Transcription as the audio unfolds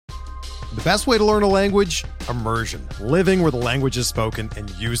The best way to learn a language? Immersion. Living where the language is spoken and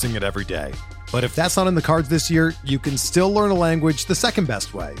using it every day. But if that's not in the cards this year, you can still learn a language the second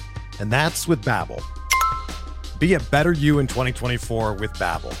best way, and that's with Babbel. Be a better you in 2024 with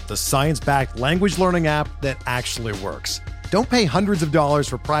Babbel, the science-backed language learning app that actually works. Don't pay hundreds of dollars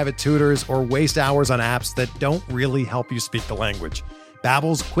for private tutors or waste hours on apps that don't really help you speak the language.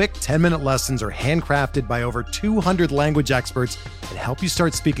 Babbel's quick 10-minute lessons are handcrafted by over 200 language experts and help you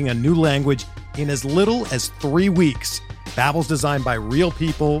start speaking a new language in as little as 3 weeks. Babbel's designed by real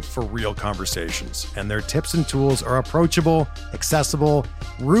people for real conversations, and their tips and tools are approachable, accessible,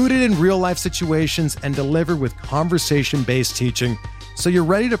 rooted in real-life situations, and delivered with conversation-based teaching, so you're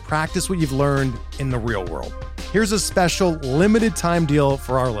ready to practice what you've learned in the real world. Here's a special limited-time deal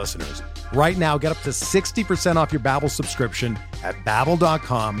for our listeners. Right now, get up to 60% off your Babbel subscription at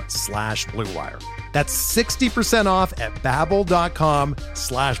babbel.com/Blue Wire. That's 60% off at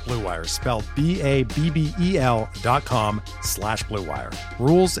babbel.com/Blue Wire, spelled BABBEL.com/Blue Wire.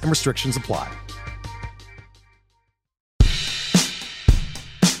 Rules and restrictions apply.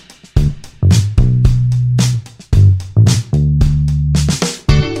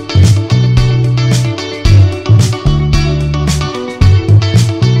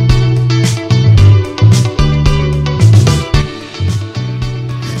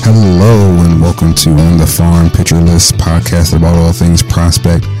 Hello and welcome to On the Farm Pitcher List podcast about all things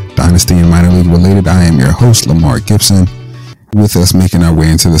prospect, dynasty, and minor league related. I am your host, Lamar Gibson. With us making our way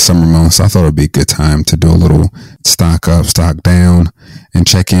into the summer months, I thought it'd be a good time to do a little stock up, stock down, and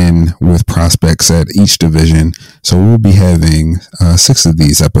check in with prospects at each division. So we'll be having 6 of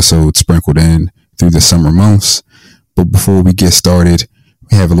these episodes sprinkled in through the summer months. But before we get started,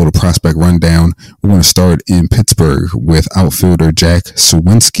 we have a little prospect rundown. We're going to start in Pittsburgh with outfielder Jack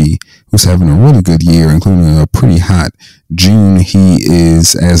Suwinski, who's having a really good year, including a pretty hot June. He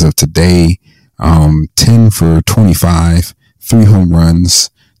is, as of today, 10 for 25, 3 home runs,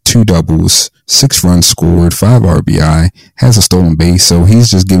 2 doubles, 6 runs scored, 5 RBI, has a stolen base, so he's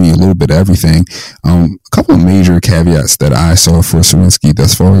just giving you a little bit of everything. A couple of major caveats that I saw for Suwinski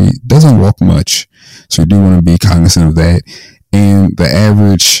thus far. He doesn't walk much, so you do want to be cognizant of that. And the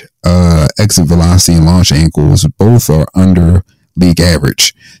average exit velocity and launch angles both are under league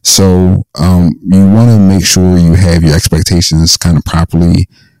average. So you want to make sure you have your expectations kind of properly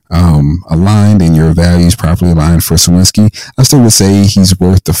aligned and your values properly aligned for Suwinski. I still would say he's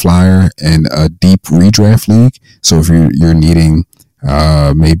worth the flyer in a deep redraft league. So if you're needing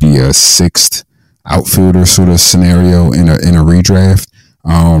maybe a 6th outfielder sort of scenario in a redraft,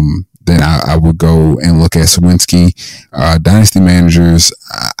 then I would go and look at Suwinski. Dynasty managers,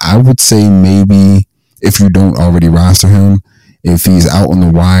 I would say maybe if you don't already roster him, if he's out on the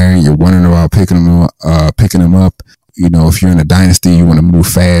wire, you're wondering about picking him up. You know, if you're in a dynasty, you want to move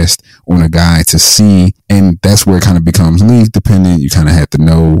fast on a guy to see, and that's where it kind of becomes league dependent. You kind of have to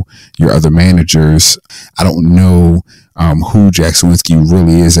know your other managers. I don't know who Jack Suwinski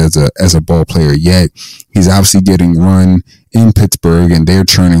really is as a ball player yet. He's obviously getting run in Pittsburgh, and they're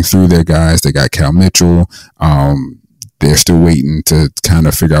churning through their guys. They got Cal Mitchell. They're still waiting to kind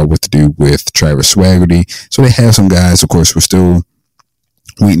of figure out what to do with Travis Swaggerty. So they have some guys. Of course, we're still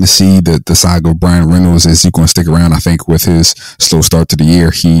waiting to see the saga of Brian Reynolds. Is he going to stick around? I think with his slow start to the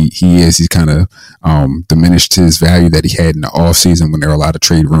year, he's kind of diminished his value that he had in the offseason when there were a lot of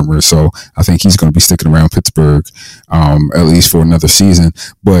trade rumors. So I think he's going to be sticking around Pittsburgh at least for another season.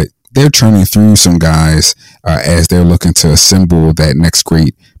 But they're churning through some guys as they're looking to assemble that next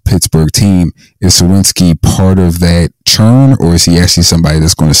great Pittsburgh team. Is Suwinski part of that churn, or is he actually somebody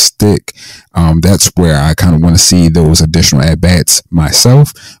that's going to stick? That's where I kind of want to see those additional at-bats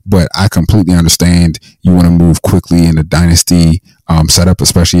myself, but I completely understand you want to move quickly in a dynasty setup,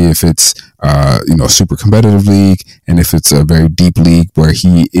 especially if it's a super competitive league, and if it's a very deep league where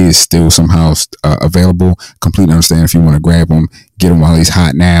he is still somehow available. Completely understand if you want to grab him, get him while he's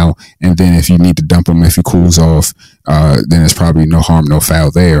hot now, and then if you need to dump him if he cools off, then it's probably no harm, no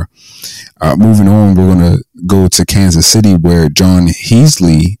foul there. Moving on, we're going to go to Kansas City, where John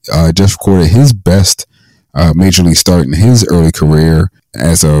Heasley just recorded his best major league start in his early career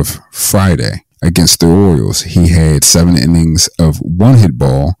as of Friday against the Orioles. He had 7 innings of 1 hit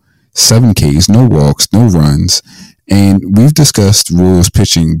ball, 7 Ks, no walks, no runs. And we've discussed Royals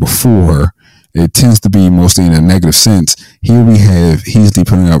pitching before. It tends to be mostly in a negative sense. Here we have Heasley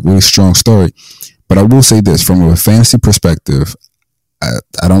putting up really strong start. But I will say this, from a fantasy perspective,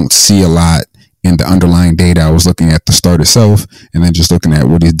 I don't see a lot in the underlying data. I was looking at the start itself and then just looking at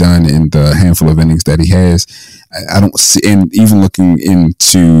what he's done in the handful of innings that he has. I don't see, and even looking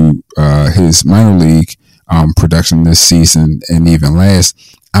into his minor league production this season and even last,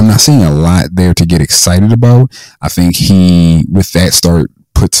 I'm not seeing a lot there to get excited about. I think he, with that start,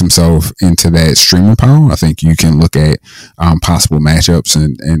 puts himself into that streaming power. I think you can look at possible matchups,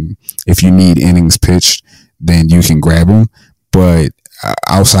 and if you need innings pitched, then you can grab him. But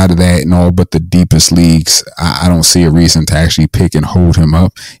outside of that, in all but the deepest leagues, I don't see a reason to actually pick and hold him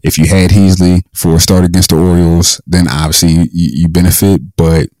up. If you had Heasley for a start against the Orioles, then obviously you benefit.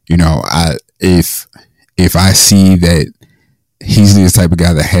 But if I see that Heasley is the type of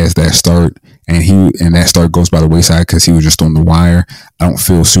guy that has that start, and that start goes by the wayside because he was just on the wire, I don't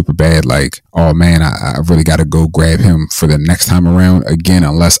feel super bad like, oh man, I really got to go grab him for the next time around again,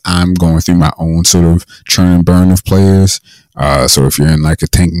 unless I'm going through my own sort of churn and burn of players. So if you're in like a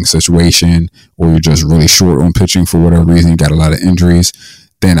tanking situation, or you're just really short on pitching for whatever reason, you got a lot of injuries,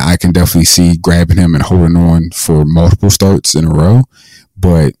 then I can definitely see grabbing him and holding on for multiple starts in a row.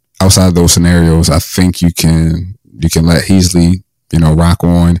 But outside of those scenarios, I think you can let Heasley, rock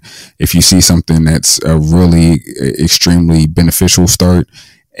on. If you see something that's a really extremely beneficial start,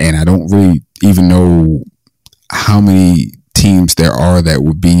 and I don't really even know how many teams there are that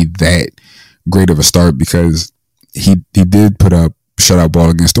would be that great of a start, because he did put up shutout ball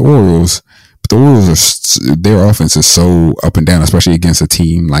against the Orioles, but the Orioles their offense is so up and down, especially against a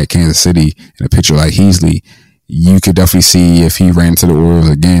team like Kansas City and a pitcher like Heasley. You could definitely see if he ran to the Orioles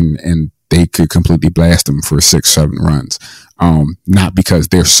again and they could completely blast them for 6-7 runs. Not because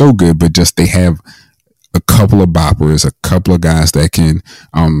they're so good, but just they have a couple of boppers, a couple of guys that can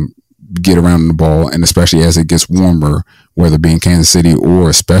get around the ball, and especially as it gets warmer, whether it be in Kansas City or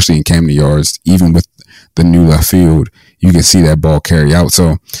especially in Camden Yards, even with the new left field, you can see that ball carry out.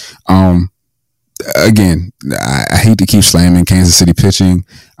 So, again, I hate to keep slamming Kansas City pitching.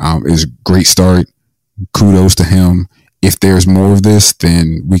 It's a great start. Kudos to him. If there's more of this,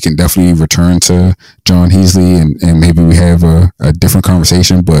 then we can definitely return to John Heasley and maybe we have a different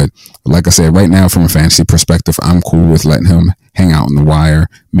conversation. But like I said, right now, from a fantasy perspective, I'm cool with letting him hang out on the wire,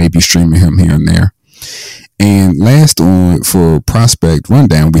 maybe streaming him here and there. And last on for prospect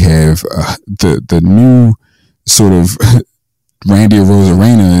rundown, we have the new sort of Randy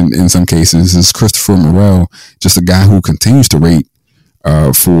Arozarena in some cases is Christopher Morel, just a guy who continues to rate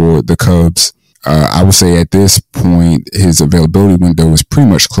for the Cubs. I would say at this point, his availability window is pretty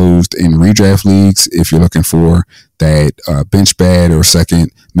much closed in redraft leagues. If you're looking for that bench bat or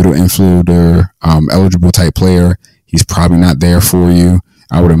second middle infielder eligible type player, he's probably not there for you,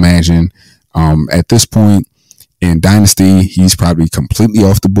 I would imagine. At this point in Dynasty, he's probably completely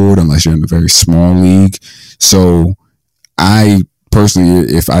off the board unless you're in a very small league. So I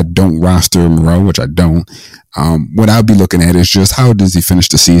personally, if I don't roster Morel, which I don't, what I'll be looking at is just how does he finish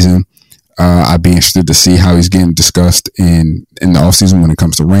the season. I'd be interested to see how he's getting discussed in the offseason when it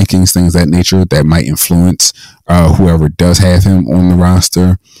comes to rankings, things of that nature that might influence whoever does have him on the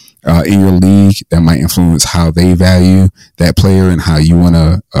roster in your league. That might influence how they value that player and how you want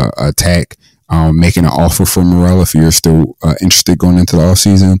to attack making an offer for Morel if you're still interested going into the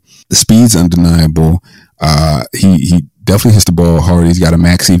offseason. The speed's undeniable. He definitely hits the ball hard. He's got a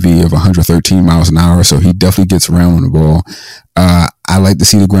max EV of 113 miles an hour, so he definitely gets around on the ball. I like to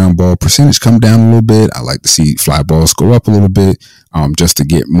see the ground ball percentage come down a little bit. I like to see fly balls go up a little bit just to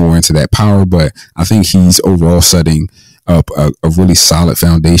get more into that power. But I think he's overall setting up a really solid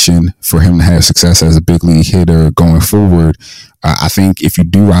foundation for him to have success as a big league hitter going forward. I think if you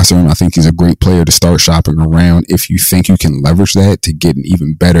do roster him, I think he's a great player to start shopping around if you think you can leverage that to get an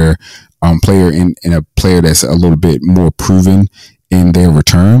even better player in a player that's a little bit more proven in their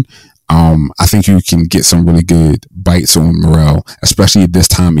return. I think you can get some really good bites on Morel, especially at this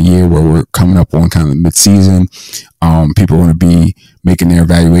time of year where we're coming up on kind of mid-season. People are going to be making their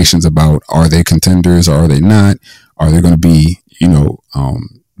evaluations about, are they contenders or are they not? Are they going to be,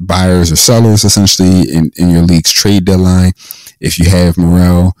 buyers or sellers essentially in your league's trade deadline? If you have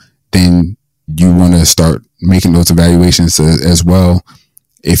Morel, then you want to start making those evaluations as well.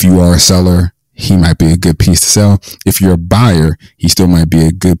 If you are a seller, he might be a good piece to sell. If you're a buyer, he still might be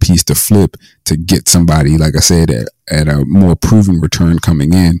a good piece to flip to get somebody, like I said, at a more proven return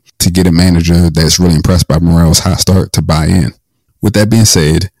coming in, to get a manager that's really impressed by Morel's hot start to buy in. With that being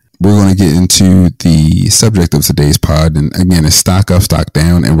said, we're going to get into the subject of today's pod. And again, it's stock up, stock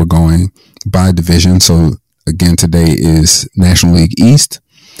down, and we're going by division. So again, today is National League East,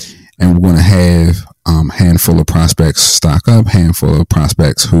 and we're going to have handful of prospects stock up, handful of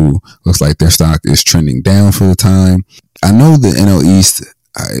prospects who looks like their stock is trending down for the time. I know the NL East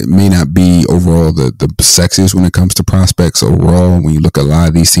it may not be overall the sexiest when it comes to prospects overall. When you look at a lot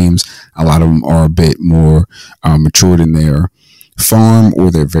of these teams, a lot of them are a bit more matured in their farm,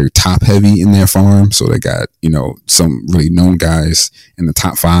 or they're very top heavy in their farm. So they got, some really known guys in the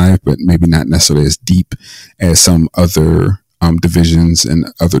top 5, but maybe not necessarily as deep as some other divisions and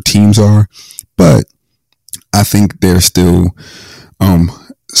other teams are. But I think there's still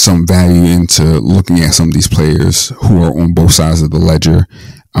some value into looking at some of these players who are on both sides of the ledger,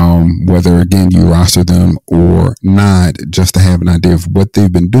 whether, again, you roster them or not, just to have an idea of what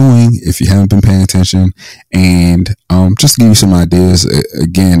they've been doing if you haven't been paying attention, and just to give you some ideas,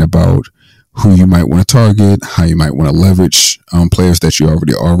 again, about who you might want to target, how you might want to leverage players that you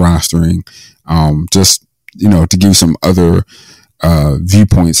already are rostering, just, to give you some other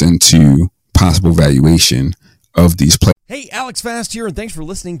viewpoints into possible valuation of these players. Hey, Alex Fast here, and thanks for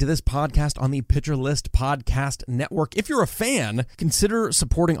listening to this podcast on the Pitcher List Podcast Network. If you're a fan, consider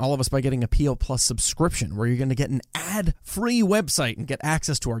supporting all of us by getting a PL Plus subscription, where you're going to get an ad-free website and get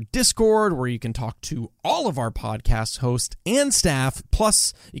access to our Discord, where you can talk to all of our podcast hosts and staff.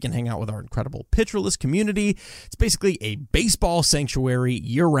 Plus, you can hang out with our incredible Pitcher List community. It's basically a baseball sanctuary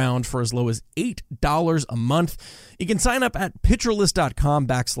year-round for as low as $8 a month. You can sign up at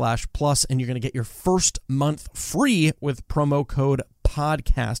pitcherlist.com/plus, and you're going to get your first month free with promo code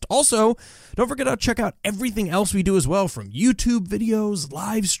podcast. Also, don't forget to check out everything else we do as well, from YouTube videos,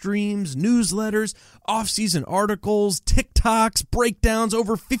 live streams, newsletters, off-season articles, TikToks, breakdowns,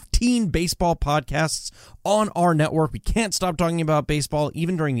 over 15 baseball podcasts on our network. We can't stop talking about baseball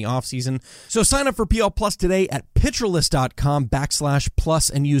even during the off-season. So sign up for PL Plus today at pitcherlist.com/plus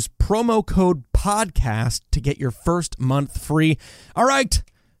and use promo code podcast to get your first month free. All right.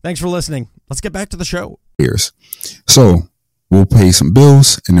 Thanks for listening. Let's get back to the show. So we'll pay some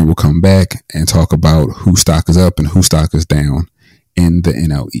bills, and then we'll come back and talk about whose stock is up and whose stock is down in the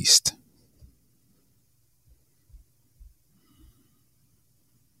NL East.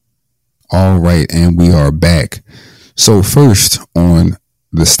 All right, and we are back. So first, on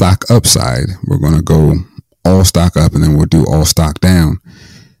the stock upside, we're going to go all stock up, and then we'll do all stock down.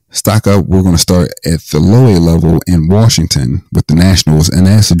 Stock up, we're going to start at the low A level in Washington with the Nationals, and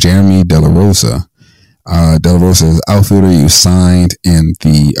that's Jeremy De La Rosa. De La Rosa is outfielder. He was signed in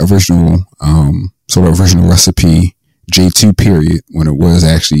the original recipe J2 period, when it was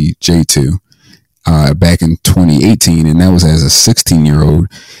actually J2, back in 2018, and that was as a 16-year-old.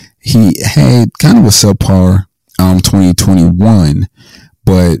 He had kind of a subpar 2021,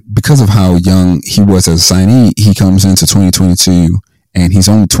 but because of how young he was as a signee, he comes into 2022 and he's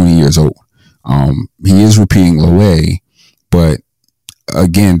only 20 years old. He is repeating low A, but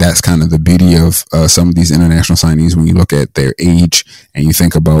again, that's kind of the beauty of some of these international signees. When you look at their age and you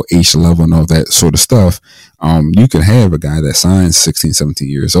think about age level and all that sort of stuff, you could have a guy that signs 16, 17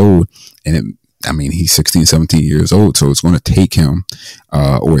 years old, and he's 16, 17 years old, so it's going to take him,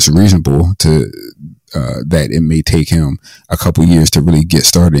 or it's reasonable to that it may take him a couple years to really get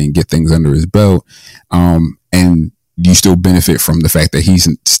started and get things under his belt, and you still benefit from the fact that he's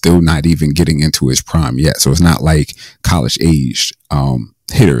still not even getting into his prime yet. So it's not like college aged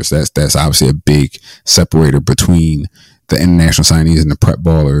hitters. That's obviously a big separator between the international signees and the prep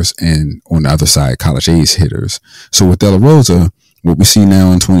ballers, and on the other side, college age hitters. So with De La Rosa, what we see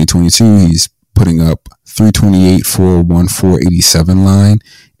now in 2022, he's putting up 328, 401, 487 line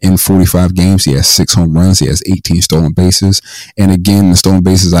in 45 games. He has 6 home runs. He has 18 stolen bases. And again, the stolen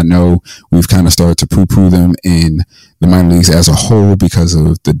bases, I know we've kind of started to poo-poo them in the minor leagues as a whole because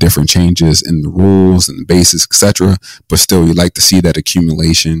of the different changes in the rules and the bases, etc. But still, you like to see that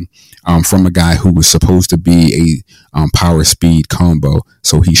accumulation from a guy who was supposed to be a power speed combo.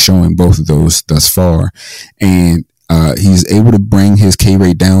 So he's showing both of those thus far. And he's able to bring his K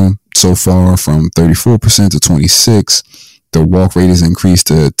rate down so far from 34% to 26%. The walk rate is increased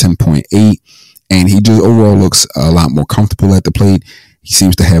to 10.8, and he just overall looks a lot more comfortable at the plate. He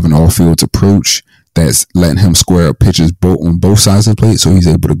seems to have an all-fields approach that's letting him square up pitches on both sides of the plate, so he's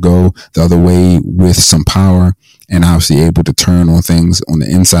able to go the other way with some power, and obviously able to turn on things on the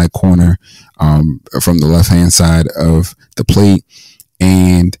inside corner from the left-hand side of the plate.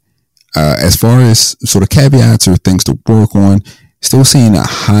 And as far as sort of caveats or things to work on, still seeing a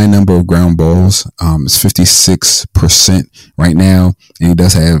high number of ground balls. It's 56% right now, and he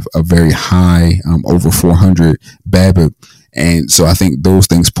does have a very high, over 400 BABIP. And so I think those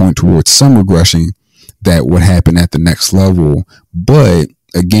things point towards some regression that would happen at the next level. But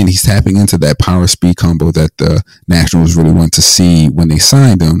again, he's tapping into that power speed combo that the Nationals really want to see when they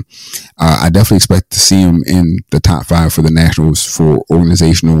signed him. I definitely expect to see him in the top 5 for the Nationals for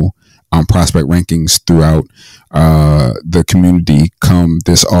organizational prospect rankings throughout the community come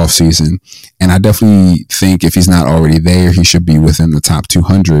this offseason. And I definitely think if he's not already there, he should be within the top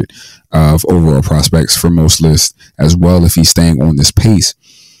 200 of overall prospects for most lists as well if he's staying on this pace.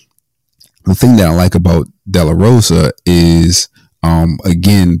 The thing that I like about De La Rosa is,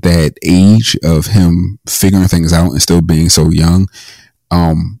 again, that age of him figuring things out and still being so young.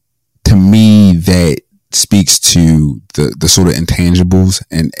 To me, that speaks to the sort of intangibles,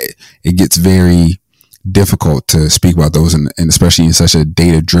 and it gets very difficult to speak about those, and especially in such a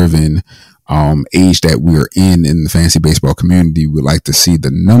data-driven age that we're in the fantasy baseball community. We like to see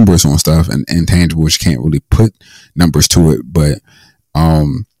the numbers on stuff, and intangibles, you can't really put numbers to it, but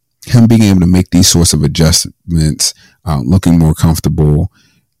him being able to make these sorts of adjustments, looking more comfortable,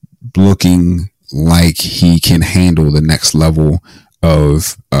 looking like he can handle the next level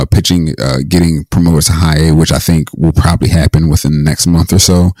of pitching, getting promoted to high A, which I think will probably happen within the next month or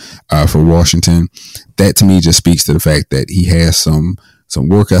so for Washington. That to me just speaks to the fact that he has some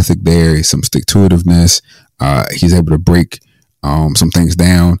work ethic there, some stick-to-itiveness. He's able to break some things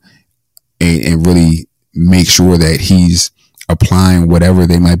down and really make sure that he's applying whatever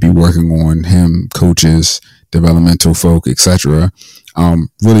they might be working on, him, coaches, developmental folk, etc.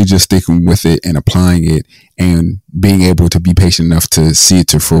 Really just sticking with it and applying it and being able to be patient enough to see it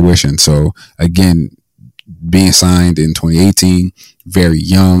to fruition. So again, being signed in 2018, very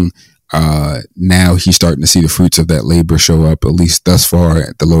young. Now he's starting to see the fruits of that labor show up, at least thus far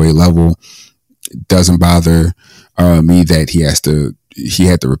at the low A level. It doesn't bother me that he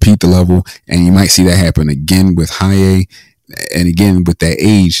had to repeat the level, and you might see that happen again with high A. And again, with that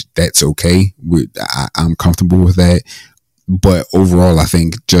age, that's okay. I'm comfortable with that. But overall, I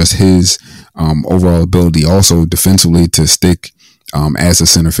think just his overall ability also defensively to stick as a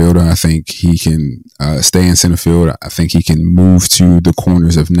center fielder. I think he can stay in center field. I think he can move to the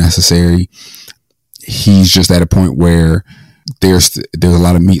corners if necessary. He's just at a point where there's a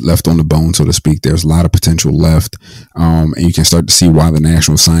lot of meat left on the bone, so to speak. There's a lot of potential left. And you can start to see why the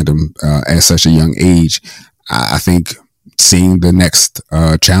Nationals signed him at such a young age. I think seeing the next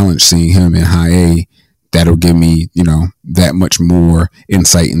challenge, seeing him in high A, that'll give me, that much more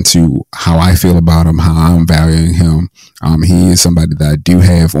insight into how I feel about him, how I'm valuing him. He is somebody that I do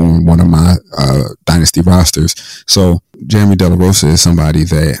have on one of my dynasty rosters. So Jeremy De La Rosa is somebody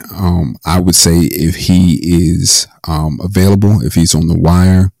that I would say if he is available, if he's on the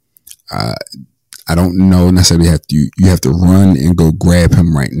wire, I don't know necessarily you have to run and go grab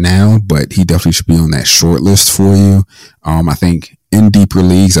him right now, but he definitely should be on that short list for you. I think in deeper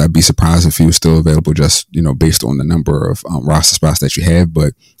leagues, I'd be surprised if he was still available just, based on the number of roster spots that you have.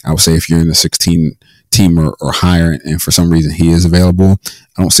 But I would say if you're in the 16 team or higher, and for some reason he is available,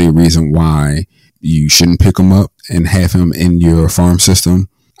 I don't see a reason why you shouldn't pick him up and have him in your farm system.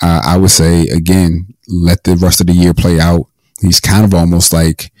 I would say, again, let the rest of the year play out. He's kind of almost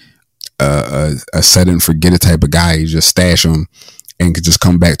like a set and forget it type of guy. You just stash him and could just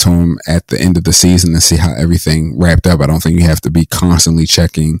come back to him at the end of the season and see how everything wrapped up. I don't think you have to be constantly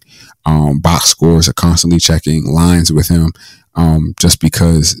checking box scores or constantly checking lines with him, just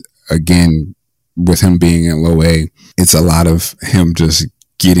because, again, with him being in low A, it's a lot of him just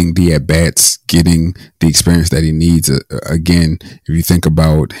getting the at-bats, getting the experience that he needs. Again, if you think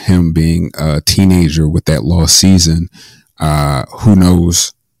about him being a teenager with that lost season, who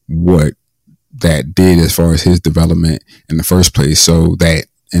knows what that did as far as his development in the first place. So that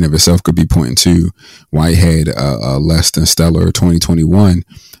in of itself could be pointing to why he had a less than stellar 2021.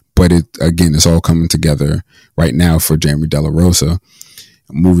 But it's all coming together right now for Jeremy De La Rosa.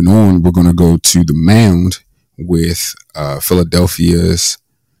 Moving on, we're going to go to the mound with Philadelphia's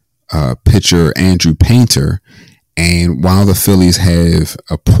pitcher Andrew Painter. And while the Phillies have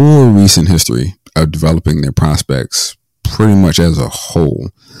a poor recent history of developing their prospects pretty much as a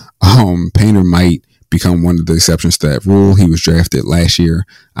whole, Painter might become one of the exceptions to that rule. He was drafted last year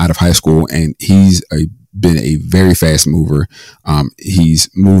out of high school, and he's been a very fast mover. He's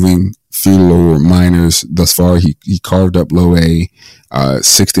moving through the lower minors thus far. He carved up low A,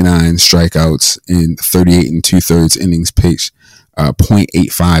 69 strikeouts in 38 2/3 innings pitched,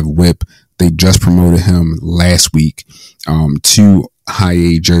 0.85 whip. They just promoted him last week to high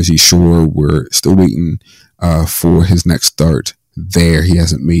A Jersey Shore. We're still waiting for his next start there. He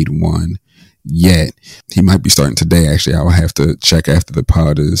hasn't made one yet. He might be starting today. Actually, I'll have to check after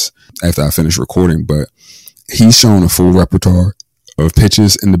I finish recording, but he's shown a full repertoire of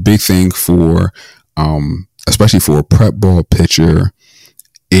pitches. And the big thing for, especially for a prep ball pitcher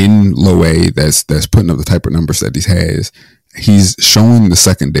in low A that's putting up the type of numbers that he has, he's showing the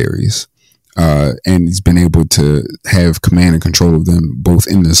secondaries. And he's been able to have command and control of them both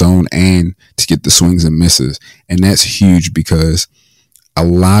in the zone and to get the swings and misses. And that's huge because a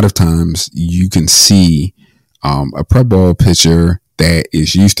lot of times you can see a prep ball pitcher that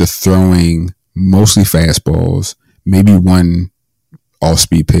is used to throwing mostly fastballs, maybe one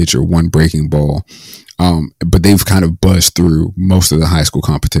off-speed pitch or one breaking ball. But they've kind of buzzed through most of the high school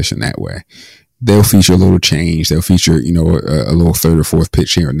competition that way. They'll feature a little change. They'll feature, a little third or fourth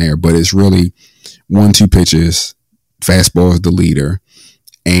pitch here and there, but it's really 1-2 pitches. Fastball is the leader.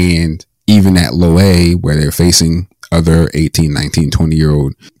 And even at low A, where they're facing other 18, 19,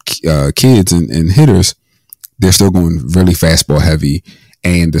 20-year-old kids and hitters, they're still going really fastball heavy.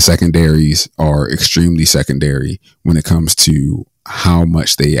 And the secondaries are extremely secondary when it comes to how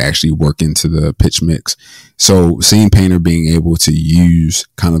much they actually work into the pitch mix. So seeing Painter being able to use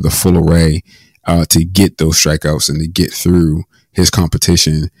kind of the full array to get those strikeouts and to get through his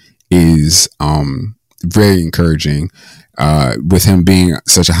competition is very encouraging. With him being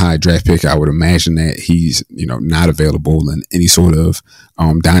such a high draft pick, I would imagine that he's, not available in any sort of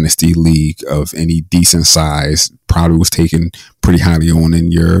dynasty league of any decent size. Probably was taken pretty highly on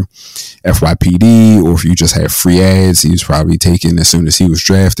in your FYPD, or if you just have free ads, he was probably taken as soon as he was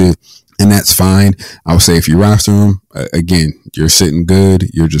drafted. And that's fine. I would say if you roster him, again, you're sitting good.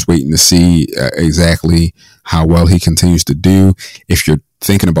 You're just waiting to see exactly how well he continues to do. If you're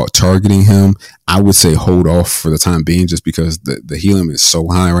thinking about targeting him, I would say hold off for the time being, just because the helium is so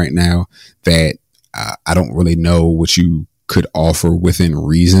high right now that I don't really know what you could offer within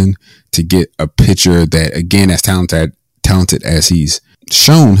reason to get a pitcher that, again, as talented as he's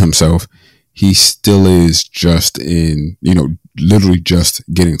shown himself, he still is just in, literally just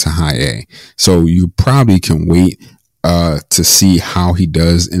getting to high A. So you probably can wait to see how he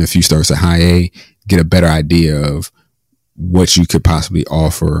does in a few starts at high A, get a better idea of what you could possibly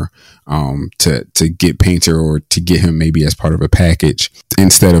offer to get Painter, or to get him maybe as part of a package,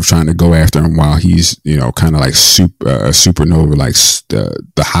 instead of trying to go after him while he's, kind of like a supernova, like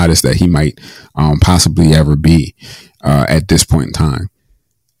the hottest that he might possibly ever be at this point in time.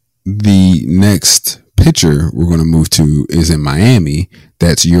 The next pitcher we're going to move to is in Miami.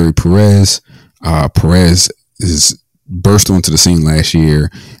 That's Eury Perez. Perez is burst onto the scene last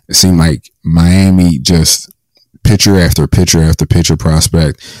year. It seemed like Miami just pitcher after pitcher after pitcher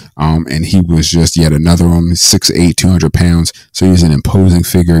prospect. And he was just yet another one, 6'8", 200 pounds. So he's an imposing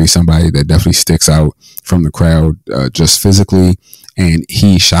figure. He's somebody that definitely sticks out from the crowd just physically. And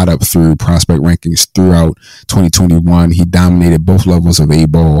he shot up through prospect rankings throughout 2021. He dominated both levels of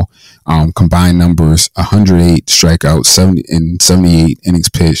A-ball. Combined numbers, 108 strikeouts, 78 innings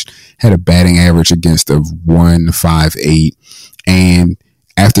pitched. Had a batting average against of 1.58. And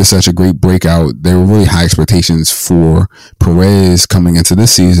after such a great breakout, there were really high expectations for Perez coming into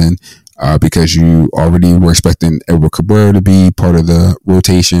this season, because you already were expecting Edward Cabrera to be part of the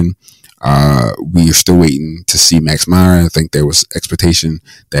rotation. We are still waiting to see Max Meyer. I think there was expectation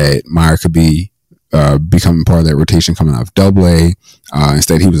that Meyer could be becoming part of that rotation coming out of AA.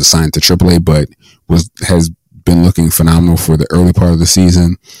 Instead, he was assigned to AAA, but has been looking phenomenal for the early part of the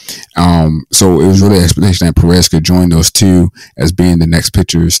season. So it was really an expectation that Perez could join those two as being the next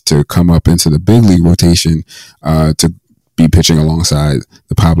pitchers to come up into the big league rotation, to be pitching alongside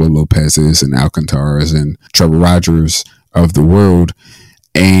the Pablo Lopez's and Alcantaras and Trevor Rogers of the world.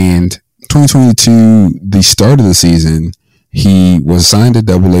 And 2022, the start of the season, he was signed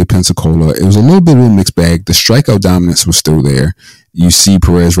to AA Pensacola. It was a little bit of a mixed bag. The strikeout dominance was still there. You see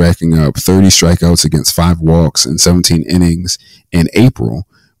Perez racking up 30 strikeouts against 5 walks in 17 innings in April,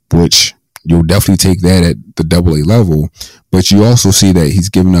 which you'll definitely take that at the AA level. But you also see that he's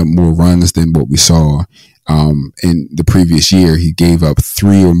given up more runs than what we saw in the previous year. He gave up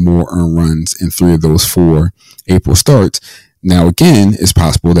 3 or more earned runs in 3 of those 4 April starts. Now, again, it's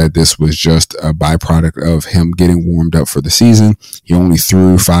possible that this was just a byproduct of him getting warmed up for the season. He only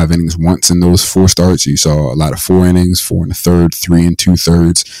threw 5 innings once in those 4 starts. You saw a lot of 4 innings, 4 1/3, 3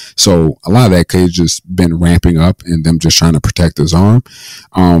 2/3. So a lot of that could have just been ramping up and them just trying to protect his arm.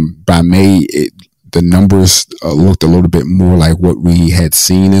 By May, the numbers looked a little bit more like what we had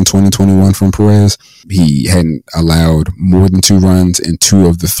seen in 2021 from Perez. He hadn't allowed more than 2 runs in 2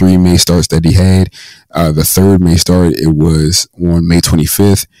 of the 3 May starts that he had. The 3rd May start, it was on May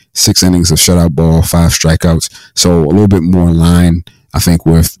 25th, 6 innings of shutout ball, 5 strikeouts. So a little bit more in line, I think,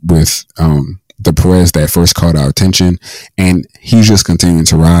 with the Perez that first caught our attention. And he's just continuing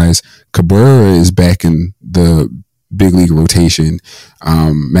to rise. Cabrera is back in the big league rotation.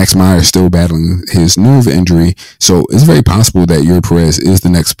 Max Meyer is still battling his nerve injury, so it's very possible that Eury Perez is the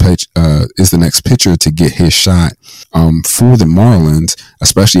next pitcher to get his shot for the Marlins,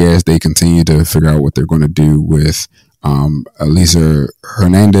 especially as they continue to figure out what they're going to do with Eliezer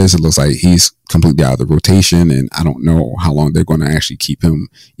Hernandez. It looks like he's completely out of the rotation, and I don't know how long they're going to actually keep him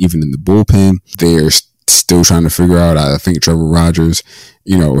even in the bullpen. They're still trying to figure out. I think Trevor Rogers,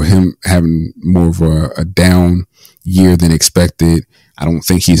 him having more of a down year than expected. I don't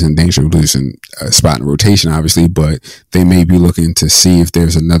think he's in danger of losing a spot in rotation, obviously, but they may be looking to see if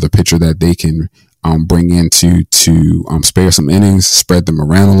there's another pitcher that they can bring in to spare some innings, spread them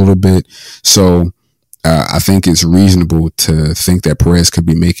around a little bit. So I think it's reasonable to think that Perez could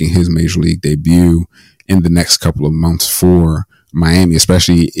be making his major league debut in the next couple of months for Miami,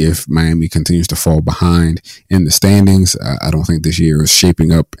 especially if Miami continues to fall behind in the standings. I don't think this year is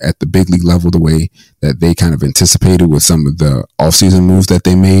shaping up at the big league level the way that they kind of anticipated with some of the offseason moves that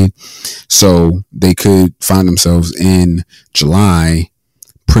they made. So they could find themselves in July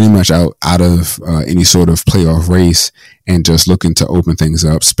pretty much out of any sort of playoff race and just looking to open things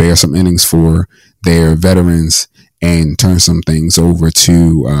up, spare some innings for their veterans, and turn some things over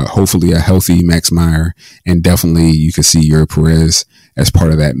to hopefully a healthy Max Meyer. And definitely you could see Eury Perez as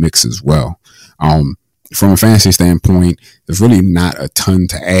part of that mix as well. From a fantasy standpoint, there's really not a ton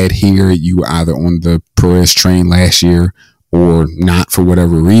to add here. You were either on the Perez train last year or not for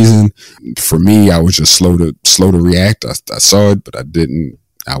whatever reason. For me, I was just slow to react. I saw it, but I didn't.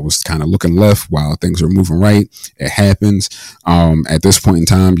 I was kind of looking left while things were moving right. It happens. At this point in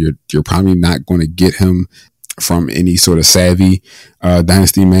time, you're probably not going to get him from any sort of savvy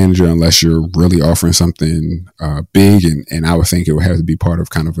dynasty manager unless you're really offering something big, and I would think it would have to be part of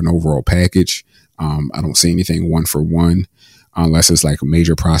kind of an overall package. I don't see anything one for one unless it's like a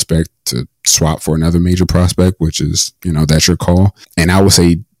major prospect to swap for another major prospect, which is, that's your call. And I would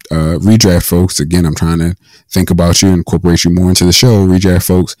say redraft folks, again, I'm trying to think about you and incorporate you more into the show. Redraft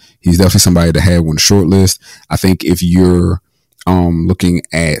folks, he's definitely somebody to have on the short list. I think if you're looking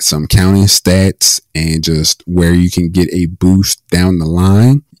at some counting stats and just where you can get a boost down the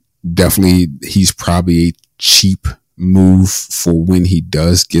line, definitely he's probably a cheap move for when he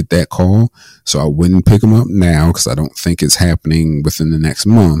does get that call. So I wouldn't pick him up now because I don't think it's happening within the next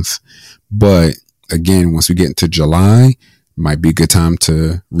month. But again, once we get into July, might be a good time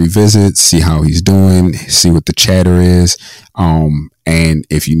to revisit, see how he's doing, see what the chatter is. And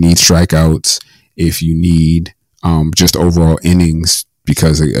if you need strikeouts, if you need just overall innings,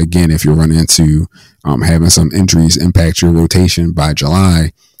 because again, if you're running into having some injuries impact your rotation by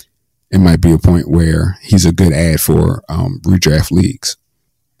July, it might be a point where he's a good add for redraft leagues.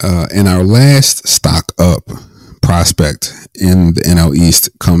 And our last stock up prospect in the NL East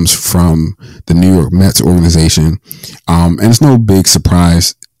comes from the New York Mets organization. And it's no big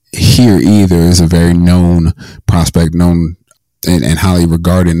surprise here either. It's a very known prospect, known and highly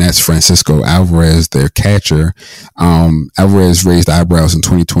regarded, and that's Francisco Alvarez, their catcher. Alvarez raised eyebrows in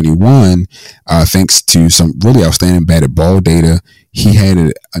 2021 thanks to some really outstanding batted ball data. He had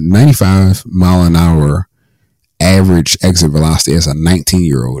a 95 mile an hour average exit velocity as a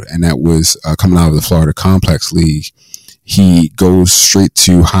 19-year-old, and that was coming out of the Florida Complex League. He goes straight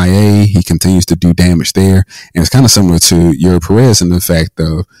to high A. He continues to do damage there, and it's kind of similar to Eury Perez in the fact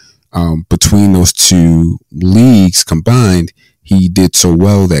of between those two leagues combined, he did so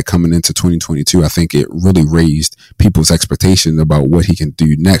well that coming into 2022, I think it really raised people's expectations about what he can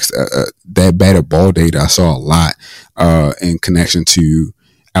do next. That batted ball data I saw a lot in connection to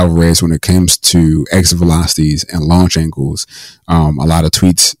Alvarez when it comes to exit velocities and launch angles. A lot of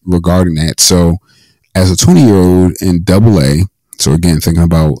tweets regarding that. So as a 20-year-old in AA, so again, thinking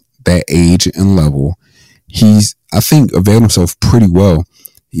about that age and level, he's, I think, availed himself pretty well.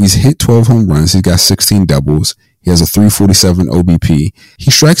 He's hit 12 home runs. He's got 16 doubles. He has a 347 OBP.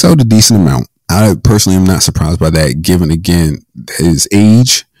 He strikes out a decent amount. I personally am not surprised by that, given, again, his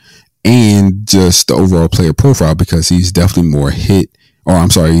age and just the overall player profile, because he's definitely more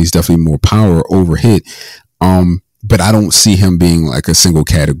he's definitely more power over hit. But I don't see him being like a single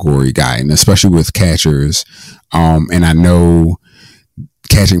category guy, and especially with catchers. And I know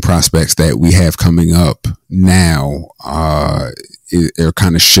catching prospects that we have coming up now are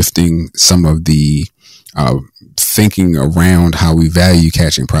kind of shifting some of the thinking around how we value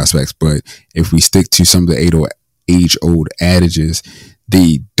catching prospects. But if we stick to some of the age-old adages,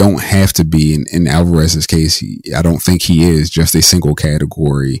 they don't have to be, in Alvarez's case, I don't think he is just a single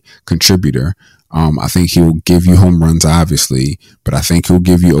category contributor. I think he'll give you home runs, obviously, but I think he'll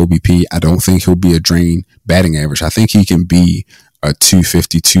give you OBP. I don't think he'll be a drain batting average. I think he can be a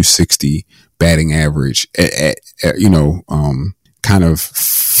 250, 260 batting average at kind of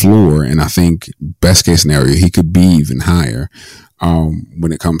floor. And I think best case scenario, he could be even higher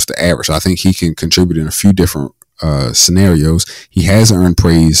when it comes to average. I think he can contribute in a few different scenarios. He has earned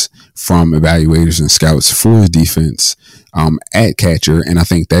praise from evaluators and scouts for his defense at catcher, and I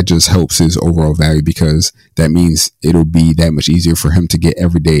think that just helps his overall value, because that means it'll be that much easier for him to get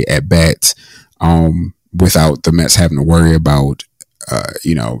everyday at bats without the Mets having to worry about,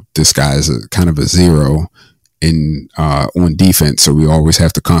 this guy's kind of a zero on defense. So we always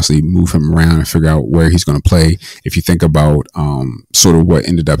have to constantly move him around and figure out where he's going to play. If you think about sort of what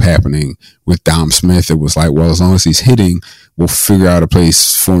ended up happening with Dom Smith, it was like, well, as long as he's hitting, we'll figure out a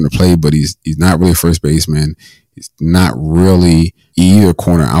place for him to play, but he's not really a first baseman. He's not really either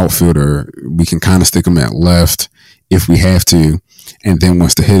corner outfielder. We can kind of stick him at left if we have to. And then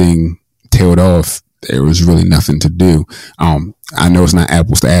once the hitting tailed off, there was really nothing to do. I know it's not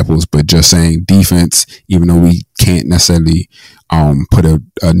apples to apples, but just saying defense, even though we can't necessarily put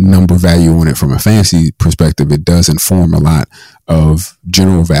a number value on it from a fantasy perspective, it does inform a lot of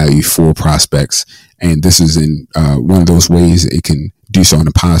general value for prospects. And this is in one of those ways it can do so in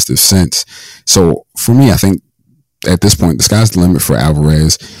a positive sense. So for me, I think at this point, the sky's the limit for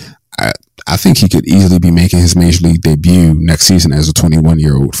Alvarez. I think he could easily be making his major league debut next season as a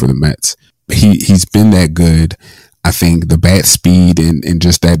 21-year-old for the Mets. He's been that good. I think the bat speed and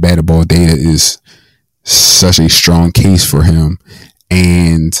just that batted ball data is such a strong case for him.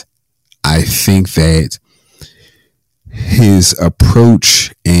 And I think that his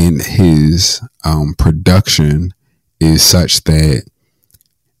approach and his production is such that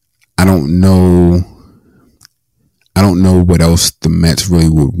I don't know what else the Mets really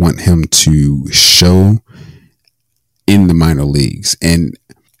would want him to show in the minor leagues. And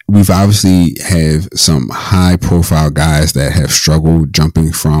we've obviously have some high profile guys that have struggled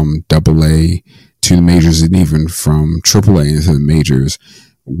jumping from AA to the majors and even from AAA into the majors,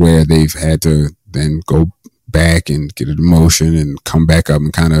 where they've had to then go back and get a demotion and come back up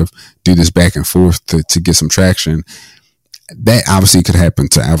and kind of do this back and forth to get some traction. That obviously could happen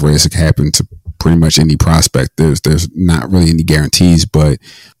to Alvarez. It could happen to pretty much any prospect. There's not really any guarantees, but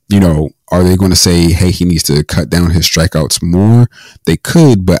are they going to say, hey, he needs to cut down his strikeouts more? They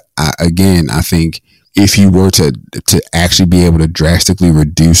could, but I think if you were to actually be able to drastically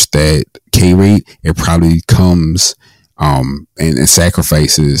reduce that K rate, it probably comes and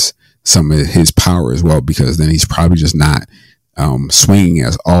sacrifices some of his power as well, because then he's probably just not swinging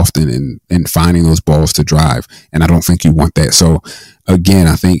as often and finding those balls to drive. And I don't think you want that. So again,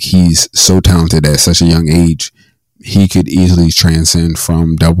 I think he's so talented at such a young age. He could easily transcend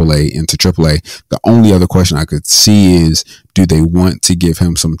from AA into AAA. The only other question I could see is, do they want to give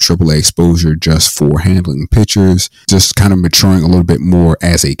him some AAA exposure just for handling pitchers, just kind of maturing a little bit more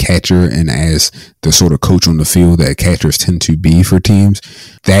as a catcher and as the sort of coach on the field that catchers tend to be for teams?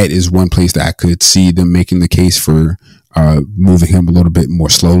 That is one place that I could see them making the case for moving him a little bit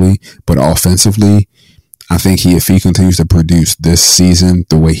more slowly. But offensively, I think if he continues to produce this season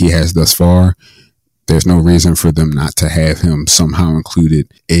the way he has thus far, there's no reason for them not to have him somehow included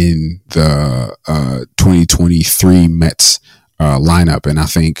in the 2023 Mets lineup. And I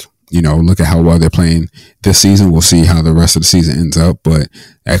think, look at how well they're playing this season. We'll see how the rest of the season ends up, but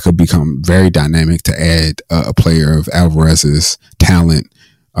that could become very dynamic to add a player of Alvarez's talent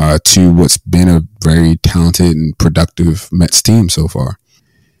to what's been a very talented and productive Mets team so far.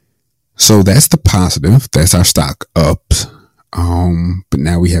 So that's the positive. That's our stock ups. But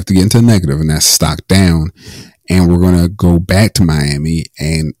now we have to get into the negative, and that's stock down. And we're going to go back to Miami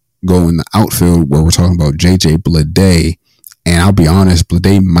and go in the outfield where we're talking about JJ Bleday. And I'll be honest,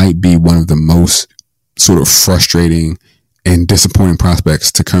 Bleday might be one of the most sort of frustrating and disappointing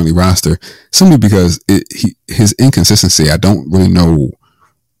prospects to currently roster, simply because his inconsistency, I don't really know.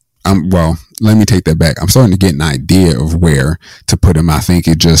 Well, let me take that back. I'm starting to get an idea of where to put him. I think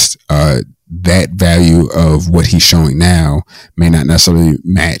it just, that value of what he's showing now may not necessarily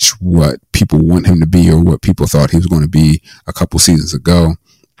match what people want him to be or what people thought he was going to be a couple seasons ago.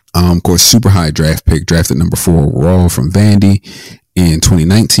 Of course, super high draft pick, drafted number 4 overall from Vandy in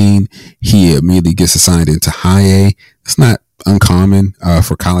 2019. He immediately gets assigned into high A. It's not uncommon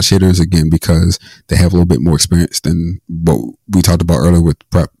for college hitters, again, because they have a little bit more experience than what we talked about earlier with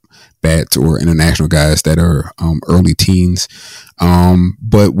prep bats or international guys that are early teens.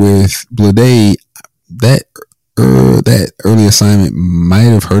 But with Bleday, that early assignment might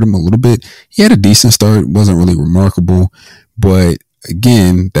have hurt him a little bit. He had a decent start, wasn't really remarkable, but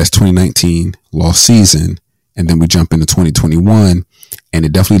again, that's 2019 lost season, and then we jump into 2021, and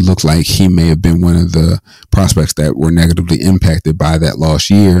it definitely looked like he may have been one of the prospects that were negatively impacted by that lost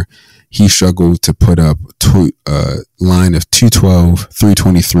year. He struggled to put up a line of 212,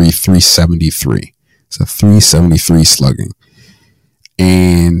 323, 373. So 373 slugging.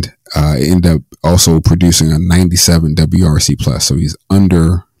 And ended up also producing a 97 WRC plus. So he's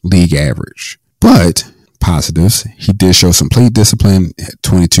under league average. But positives, he did show some plate discipline,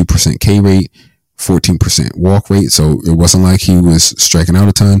 22% K rate, 14% walk rate. So it wasn't like he was striking out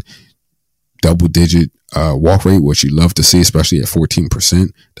a ton. double-digit walk rate, which you love to see, especially at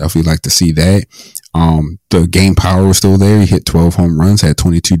 14%. Definitely like to see that. The game power was still there. He hit 12 home runs, had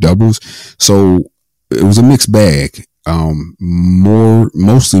 22 doubles. So it was a mixed bag.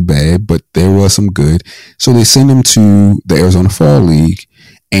 Mostly bad, but there was some good. So they send him to the Arizona Fall League,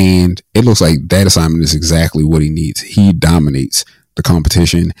 and it looks like that assignment is exactly what he needs. He dominates the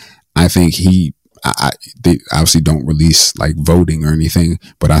competition. I think they obviously don't release like voting or anything,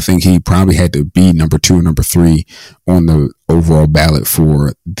 but I think he probably had to be number 2 or number 3 on the overall ballot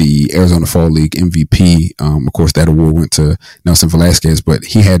for the Arizona Fall League MVP. Of course, that award went to Nelson Velasquez, but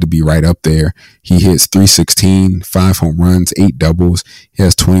he had to be right up there. He hits .316, 5 home runs, 8 doubles. He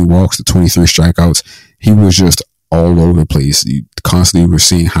has 20 walks to 23 strikeouts. He was just all over the place. You constantly were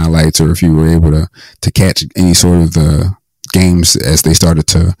seeing highlights, or if you were able to catch any sort of the games as they started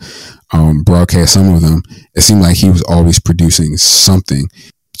to broadcast some of them, it seemed like he was always producing something.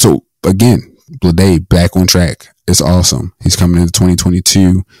 So again, Bleday back on track. It's awesome. He's coming into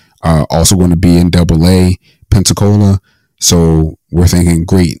 2022, also going to be in AA Pensacola. So we're thinking,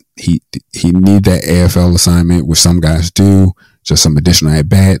 great. He need that AFL assignment, which some guys do, just some additional at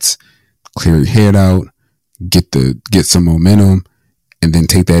bats, clear your head out, get some momentum, and then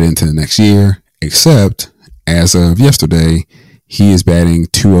take that into the next year. Except as of yesterday, he is batting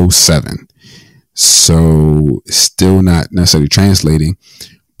 .207. So still not necessarily translating.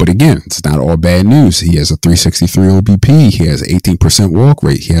 But again, it's not all bad news. He has a .363 OBP. He has 18% walk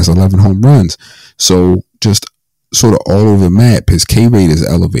rate. He has 11 home runs. So just sort of all over the map, his K rate is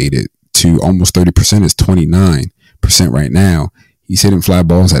elevated to almost 30%. It's 29% right now. He's hitting fly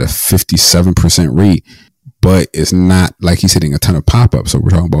balls at a 57% rate, but it's not like he's hitting a ton of pop-ups. So we're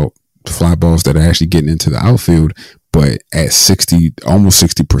talking about fly balls that are actually getting into the outfield, but at almost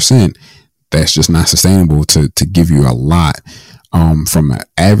 60%, that's just not sustainable to give you a lot from an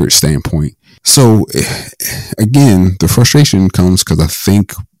average standpoint. So again, the frustration comes because I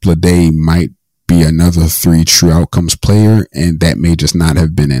think Bleday might be another 3 true outcomes player, and that may just not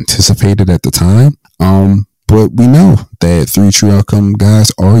have been anticipated at the time. But we know that 3 true outcome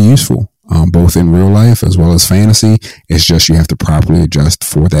guys are useful, both in real life as well as fantasy. It's just you have to properly adjust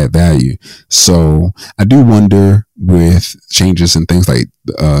for that value. So I do wonder, with changes and things like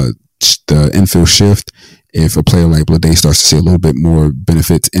the infield shift, if a player like Bleday starts to see a little bit more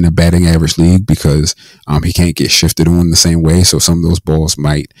benefits in a batting average league, because he can't get shifted on the same way. So some of those balls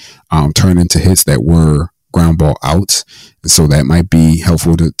might turn into hits that were ground ball outs. And so that might be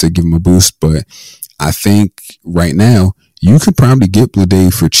helpful to give him a boost. But I think right now you could probably get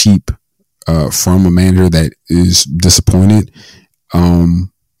Bleday for cheap from a manager that is disappointed.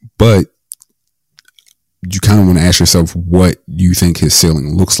 But you kind of want to ask yourself what you think his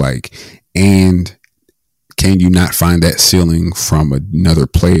ceiling looks like. And can you not find that ceiling from another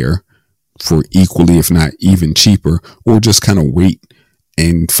player for equally, if not even cheaper, or just kind of wait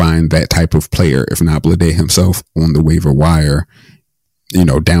and find that type of player, if not Bleday himself, on the waiver wire,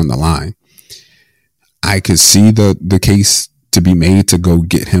 down the line? I could see the case to be made to go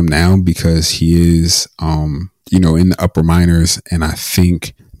get him now, because he is, in the upper minors. And I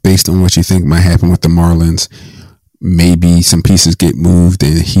think, based on what you think might happen with the Marlins, maybe some pieces get moved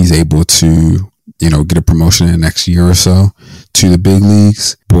and he's able to, get a promotion in the next year or so to the big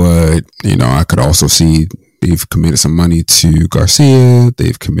leagues. But, I could also see they've committed some money to Garcia.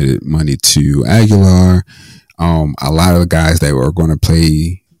 They've committed money to Aguilar. A lot of the guys that are going to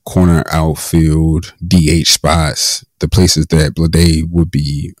play corner, outfield, DH spots, the places that Bleday would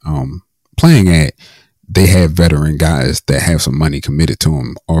be playing at, they have veteran guys that have some money committed to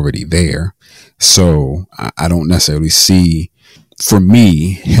them already there. So I don't necessarily see, for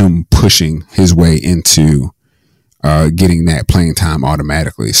me, him pushing his way into getting that playing time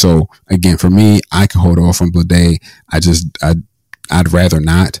automatically. So again, for me, I can hold off on Bleday. I'd rather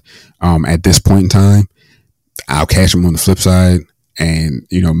not at this point in time. I'll catch him on the flip side, and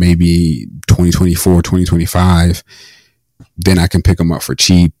maybe 2024, 2025. Then I can pick them up for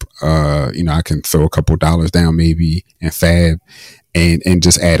cheap. I can throw a couple dollars down maybe and fab and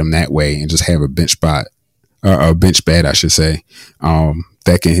just add them that way, and just have a bench spot, a bench bet, I should say,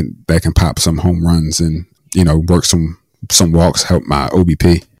 that can pop some home runs and, work some walks, help my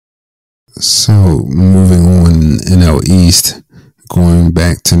OBP. So moving on, NL East, going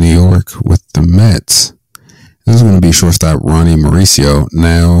back to New York with the Mets. This is going to be shortstop Ronnie Mauricio.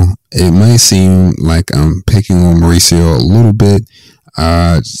 Now, it might seem like I'm picking on Mauricio a little bit,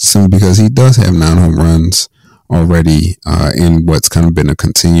 simply because he does have 9 home runs already in what's kind of been a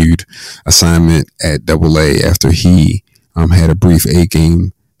continued assignment at AA after he had a brief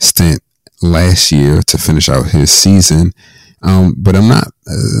 8-game stint last year to finish out his season. But I'm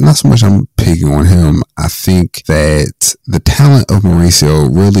not so much I'm picking on him. I think that the talent of Mauricio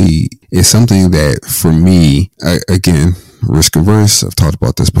really is something that, for me, again, risk averse. I've talked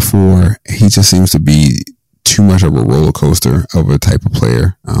about this before. He just seems to be too much of a roller coaster of a type of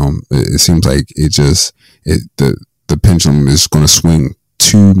player. It seems like the pendulum is going to swing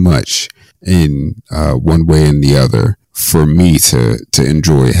too much in one way and the other for me to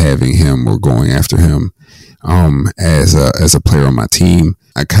enjoy having him or going after him as a player on my team.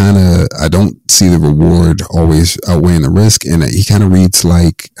 I don't see the reward always outweighing the risk, and he kind of reads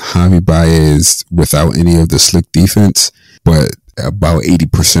like Javi Baez without any of the slick defense, but about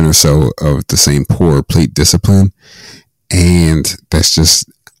 80% or so of the same poor plate discipline. And that's just,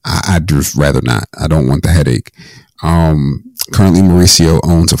 I'd just rather not. I don't want the headache. Currently Mauricio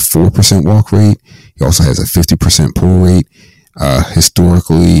owns a 4% walk rate. He also has a 50% pull rate.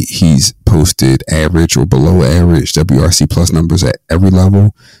 Historically, he's posted average or below average WRC plus numbers at every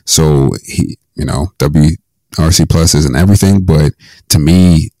level. So WRC plus isn't everything, but to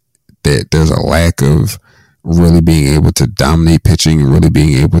me, that there's a lack of really being able to dominate pitching and really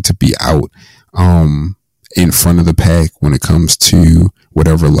being able to be out in front of the pack when it comes to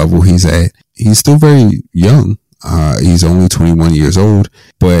whatever level he's at. He's still very young. He's only 21 years old,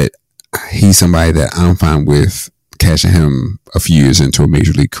 but he's somebody that I'm fine with catching him a few years into a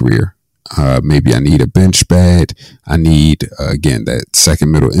major league career. Maybe I need a bench bat. I need, again, that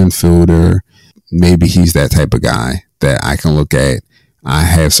second middle infielder. Maybe he's that type of guy that I can look at. I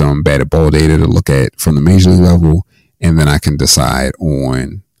have some batted ball data to look at from the major league level, and then I can decide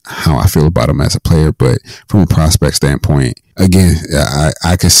on how I feel about him as a player. But from a prospect standpoint, again,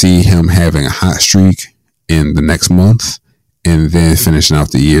 I could see him having a hot streak in the next month and then finishing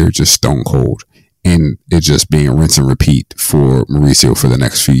out the year just stone cold, and it just being a rinse and repeat for Mauricio for the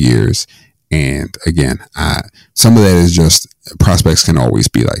next few years. And again, some of that is just prospects can always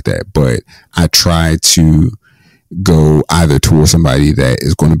be like that, but I try to go either towards somebody that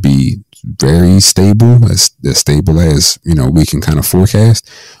is going to be very stable, as stable as, we can kind of forecast,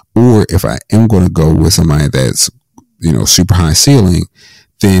 or if I am going to go with somebody that's, super high ceiling,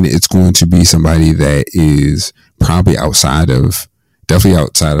 then it's going to be somebody that is probably definitely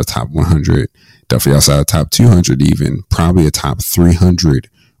outside of top 100, definitely outside of top 200 even, probably a top 300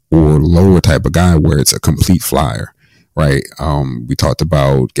 or lower type of guy where it's a complete flyer, right? We talked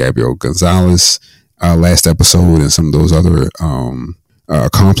about Gabriel Gonzalez last episode and some of those other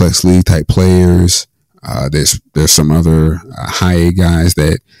complex league type players. There's some other high A guys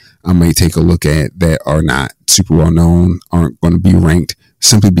that I may take a look at that are not super well known, aren't going to be ranked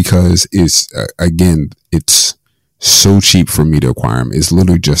simply because it's so cheap for me to acquire them. It's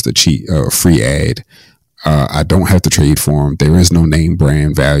literally just a free ad. I don't have to trade for them. There is no name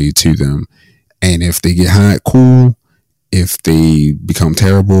brand value to them. And if they get hot, cool. If they become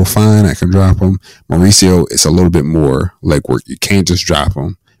terrible, fine, I can drop them. Mauricio, it's a little bit more legwork. You can't just drop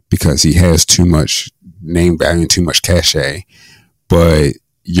him because he has too much name value and too much cachet. But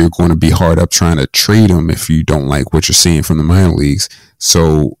you're going to be hard up trying to trade him if you don't like what you're seeing from the minor leagues.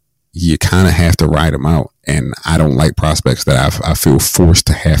 So you kind of have to ride him out. And I don't like prospects that I feel forced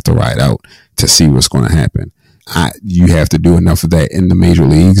to have to ride out to see what's going to happen. You have to do enough of that in the major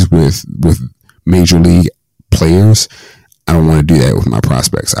leagues with major league players. I don't want to do that with my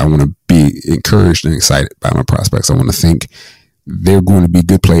prospects. I want to be encouraged and excited by my prospects. I want to think they're going to be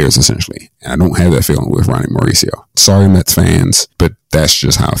good players, essentially. And I don't have that feeling with Ronnie Mauricio. Sorry, Mets fans, but that's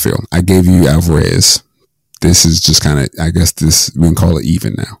just how I feel. I gave you Alvarez. This is just kind of, I guess we can call it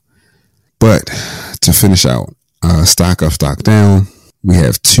even now. But to finish out, stock up, stock down. We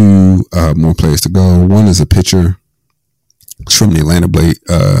have two more players to go. One is a pitcher. It's from the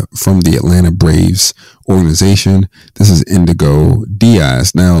Atlanta Braves organization. This is Indigo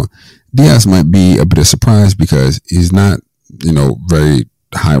Diaz. Now, Diaz might be a bit of a surprise because he's not, very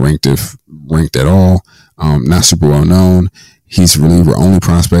high ranked at all. Not super well known. He's a reliever only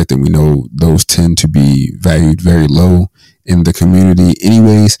prospect, and we know those tend to be valued very low in the community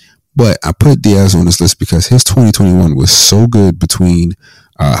anyways. But I put Diaz on this list because his 2021 was so good between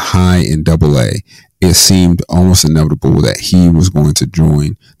high and AA. It seemed almost inevitable that he was going to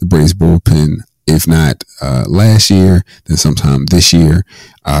join the Braves bullpen, if not last year, then sometime this year.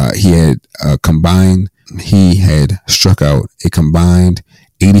 He had struck out a combined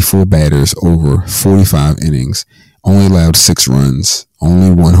 84 batters over 45 innings, only allowed 6 runs, only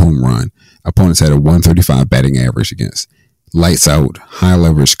 1 home run. Opponents had a 135 batting average against. Lights out, high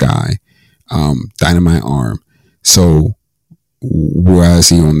leverage guy, dynamite arm. So where is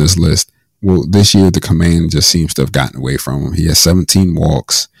he on this list? Well, this year the command just seems to have gotten away from him. He has 17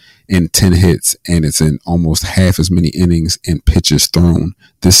 walks and 10 hits, and it's in almost half as many innings and pitches thrown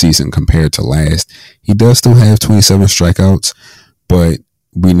this season compared to last. He does still have 27 strikeouts, but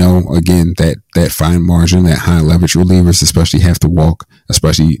we know, again, that fine margin, that high leverage relievers especially have to walk,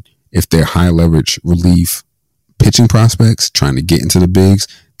 especially if they're high leverage relief pitching prospects trying to get into the bigs.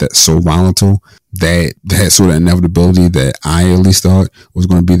 That's so volatile. That sort of inevitability that I at least thought was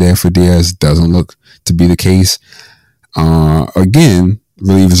going to be there for Diaz doesn't look to be the case. Again,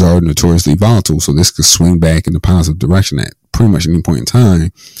 relievers are notoriously volatile, so this could swing back in the positive direction at pretty much any point in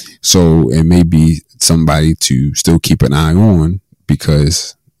time. So it may be somebody to still keep an eye on,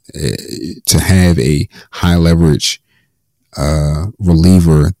 because to have a high leverage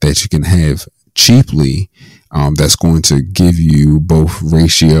reliever that you can have cheaply, that's going to give you both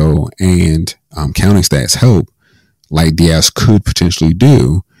ratio and counting stats help, like Diaz could potentially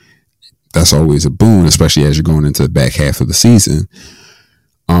do, that's always a boon, especially as you're going into the back half of the season.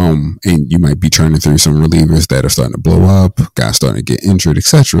 And you might be turning through some relievers that are starting to blow up, guys starting to get injured,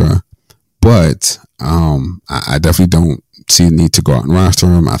 etc. But I definitely don't see the need to go out and roster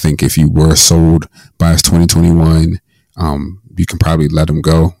him. I think if you were sold by his 2021, you can probably let him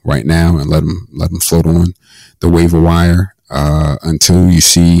go right now and let him float on the waiver wire until you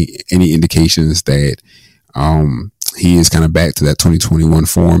see any indications that he is kind of back to that 2021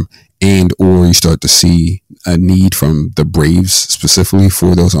 form, and or you start to see a need from the Braves specifically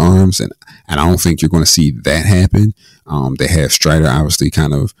for those arms, and I don't think you're going to see that happen. They have Strider obviously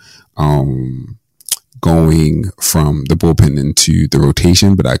kind of going from the bullpen into the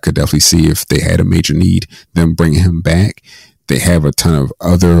rotation, but I could definitely see if they had a major need, them bringing him back. They have a ton of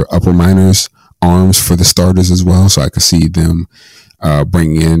other upper minors arms for the starters as well, so I could see them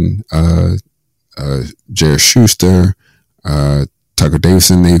bring in Jared Schuster, Tucker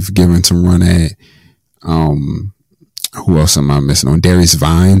Davidson. They've given some run at. Who else am I missing on? Darius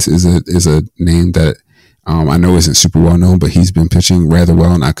Vines is a name that I know isn't super well known, but he's been pitching rather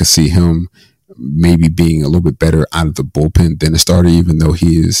well, and I could see him maybe being a little bit better out of the bullpen than a starter, even though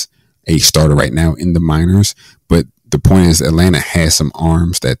he is a starter right now in the minors. But the point is, Atlanta has some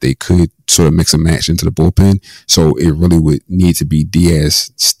arms that they could sort of mix and match into the bullpen. So it really would need to be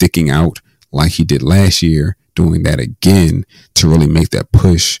Diaz sticking out like he did last year, doing that again to really make that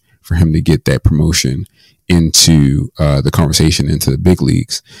push for him to get that promotion into the conversation into the big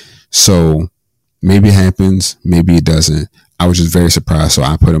leagues. So maybe it happens, maybe it doesn't. I was just very surprised, so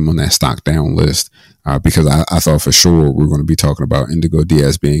I put him on that stock down list because I thought for sure we were going to be talking about Indigo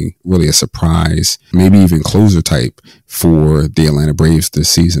Diaz being really a surprise, maybe even closer type for the Atlanta Braves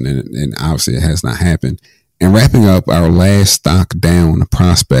this season, and obviously it has not happened. And wrapping up, our last stock down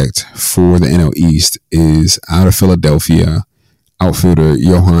prospect for the NL East is out of Philadelphia, outfielder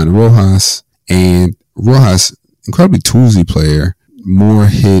Johan Rojas. And Rojas, incredibly toolsy player, more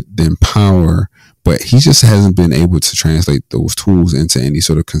hit than power, but he just hasn't been able to translate those tools into any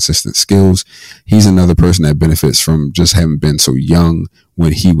sort of consistent skills. He's another person that benefits from just having been so young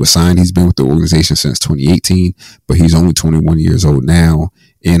when he was signed. He's been with the organization since 2018, but he's only 21 years old now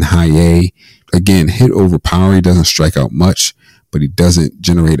in high A. Again, hit over power. He doesn't strike out much, but he doesn't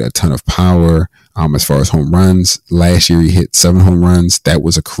generate a ton of power. As far as home runs, last year he hit 7 home runs. That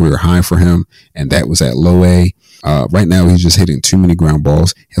was a career high for him, and that was at low A. Right now, he's just hitting too many ground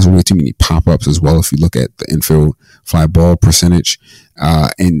balls. He has way too many pop-ups as well if you look at the infield fly ball percentage.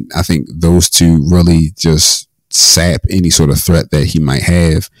 And I think those two really just sap any sort of threat that he might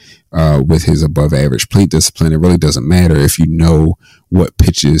have with his above-average plate discipline. It really doesn't matter if you know what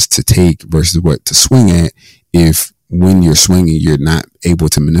pitches to take versus what to swing at. If when you're swinging, you're not able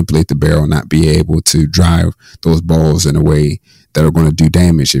to manipulate the barrel, not be able to drive those balls in a way that are going to do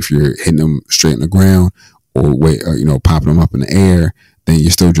damage. If you're hitting them straight in the ground or popping them up in the air, then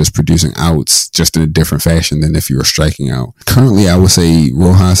you're still just producing outs just in a different fashion than if you were striking out. Currently, I would say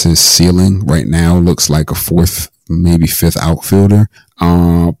Rojas' ceiling right now looks like a 4th, maybe 5th outfielder.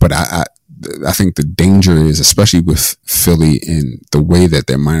 But I think the danger is, especially with Philly and the way that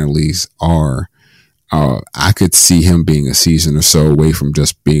their minor leagues are, I could see him being a season or so away from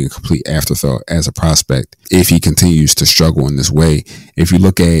just being a complete afterthought as a prospect if he continues to struggle in this way. If you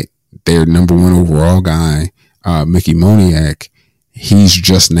look at their number 1 overall guy, Mickey Moniak, he's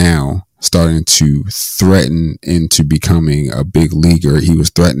just now starting to threaten into becoming a big leaguer. He was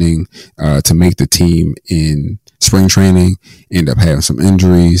threatening to make the team in spring training, ended up having some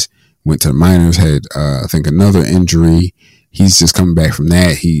injuries, went to the minors, had I think another injury. He's just coming back from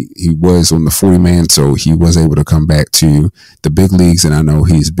that. He was on the 40-man, so he was able to come back to the big leagues, and I know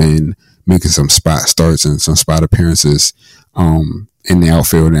he's been making some spot starts and some spot appearances in the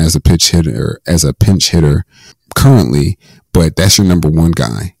outfield and as a pinch hitter currently. But that's your number 1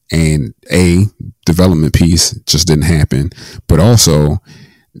 guy. And development piece just didn't happen. But also,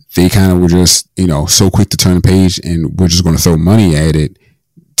 they kind of were just, so quick to turn the page and we're just going to throw money at it.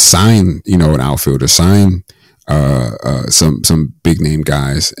 Sign, an outfielder, sign some big name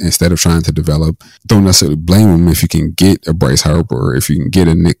guys instead of trying to develop. Don't necessarily blame them if you can get a Bryce Harper or if you can get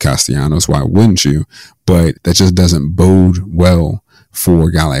a Nick Castellanos. Why wouldn't you? But that just doesn't bode well for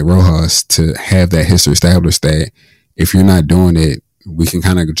a guy like Rojas to have that history established that if you're not doing it, we can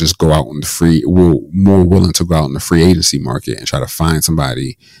kind of just go out on we're more willing to go out in the free agency market and try to find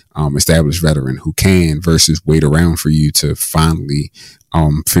somebody, established veteran who can, versus wait around for you to finally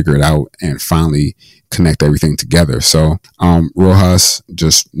figure it out and finally connect everything together. So Rojas,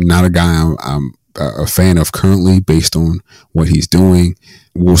 just not a guy I'm a fan of currently based on what he's doing.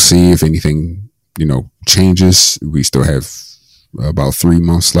 We'll see if anything, changes. We still have about 3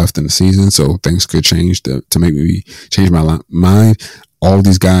 months left in the season, so things could change to make me change my mind. All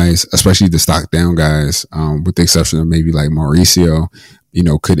these guys, especially the stock down guys, with the exception of maybe like Mauricio,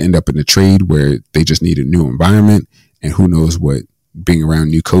 could end up in a trade where they just need a new environment, and who knows what being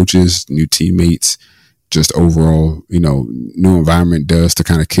around new coaches, new teammates, just overall, new environment does to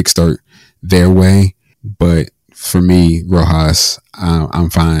kind of kickstart their way. But for me, Rojas, I'm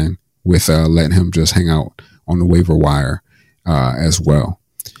fine with letting him just hang out on the waiver wire as well.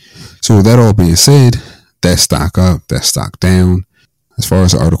 So with that all being said, that stock up, that stock down. As far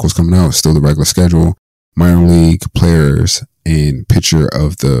as the articles coming out, still the regular schedule, minor league players and pitcher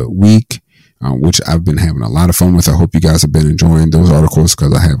of the week, which I've been having a lot of fun with. I hope you guys have been enjoying those articles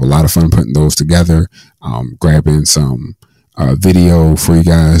because I have a lot of fun putting those together, grabbing some video for you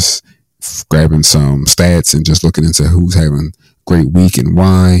guys, grabbing some stats and just looking into who's having a great week and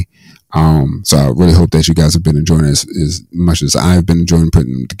why. So I really hope that you guys have been enjoying it as much as I've been enjoying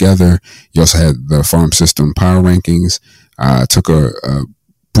putting them together. You also had the farm system power rankings. Took a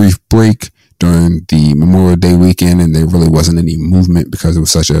brief break during the Memorial Day weekend, and there really wasn't any movement because it was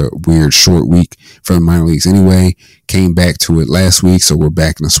such a weird short week for the minor leagues anyway. Came back to it last week, so we're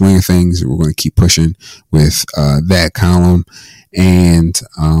back in the swing of things. We're going to keep pushing with that column. And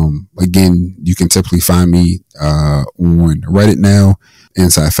again, you can typically find me on Reddit now.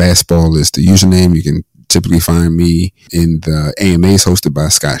 Inside Fastball is the username. You can typically find me in the AMAs hosted by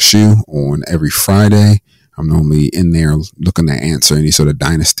Scott Shue on every Friday. I'm normally in there looking to answer any sort of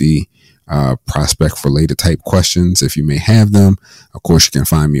dynasty prospect related type questions if you may have them. Of course, you can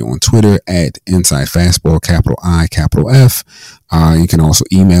find me on Twitter at Inside Fastball, capital I, capital F. You can also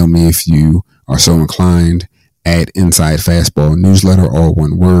email me if you are so inclined at Inside Fastball Newsletter, all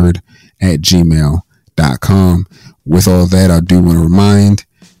one word, at gmail.com. With all that, I do want to remind,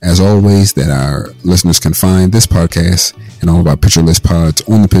 as always, that our listeners can find this podcast and all of our Pitcher List pods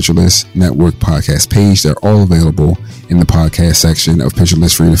on the Pitcher List Network podcast page. They're all available in the podcast section of Pitcher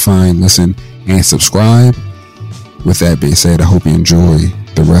List for you to find, listen, and subscribe. With that being said, I hope you enjoy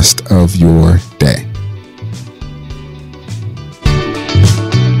the rest of your day.